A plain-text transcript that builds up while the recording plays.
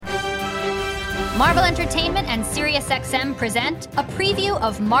Marvel Entertainment and SiriusXM present a preview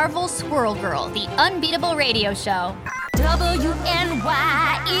of Marvel's Squirrel Girl, the Unbeatable radio show. WNYESUAM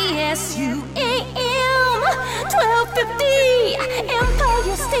 1250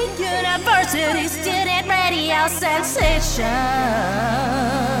 Empire State University student radio sensation.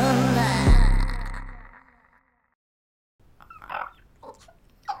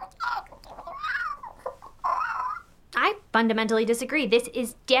 I fundamentally disagree. This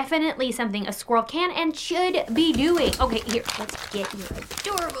is definitely something a squirrel can and should be doing. Okay, here, let's get your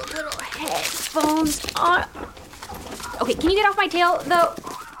adorable little headphones on. Okay, can you get off my tail, though?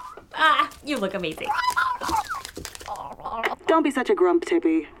 You look amazing. Don't be such a grump,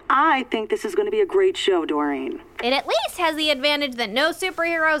 Tippy. I think this is going to be a great show, Doreen. It at least has the advantage that no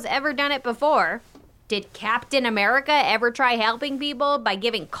superhero's ever done it before. Did Captain America ever try helping people by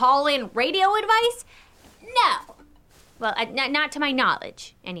giving call-in radio advice? No. Well, not to my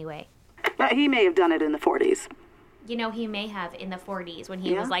knowledge, anyway. He may have done it in the 40s. You know, he may have in the 40s when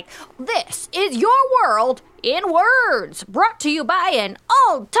he was like, "This is your world in words, brought to you by an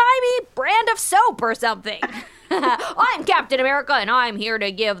old-timey brand of soap or something." I'm Captain America, and I'm here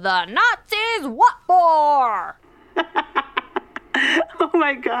to give the Nazis what for? Oh,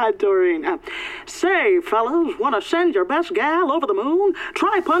 my God, Doreen. Say, fellas, want to send your best gal over the moon?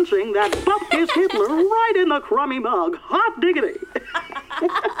 Try punching that buff-kissed Hitler right in the crummy mug. Hot diggity.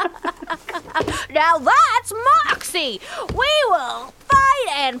 Now that's Moxie. We will fight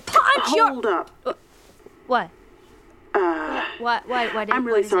and punch Hold up. What? What? I'm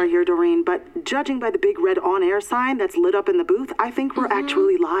really sorry here, Doreen, but judging by the big red on-air sign that's lit up in the booth, I think we're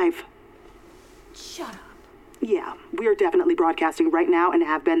actually live. Shut up. Yeah, we are definitely broadcasting right now and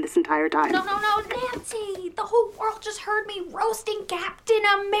have been this entire time. No, Nancy. The whole world just heard me roasting Captain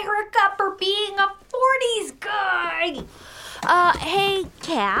America for being a 40s guy. Hey,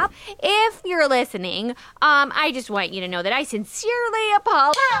 Cap, if you're listening, I just want you to know that I sincerely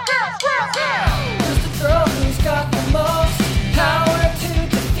apologize. Who's the girl who's got the most power to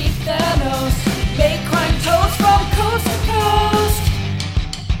defeat Thanos? Make crime toast from coast to coast.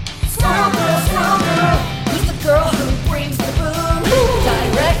 Squirrel girl. Who's the girl who brings the boom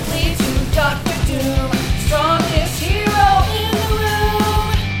directly to Dr. Doom? Strongest hero in the room.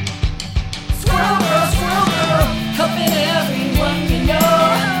 Squirrel girl, helping everyone you know.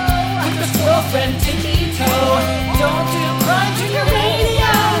 With your squirrel friend Tippy Toe. Don't do crime to your radio.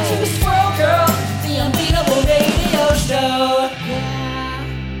 To the Squirrel Girl, the Unbeatable radio show.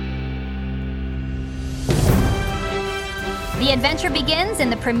 The adventure begins in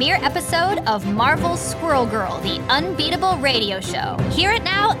the premiere episode of Marvel's Squirrel Girl, the Unbeatable radio show. Hear it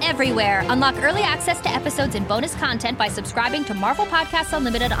now everywhere. Unlock early access to episodes and bonus content by subscribing to Marvel Podcasts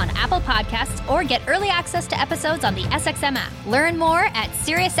Unlimited on Apple Podcasts, or get early access to episodes on the SXM app. Learn more at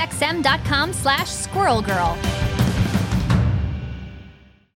SiriusXM.com/SquirrelGirl.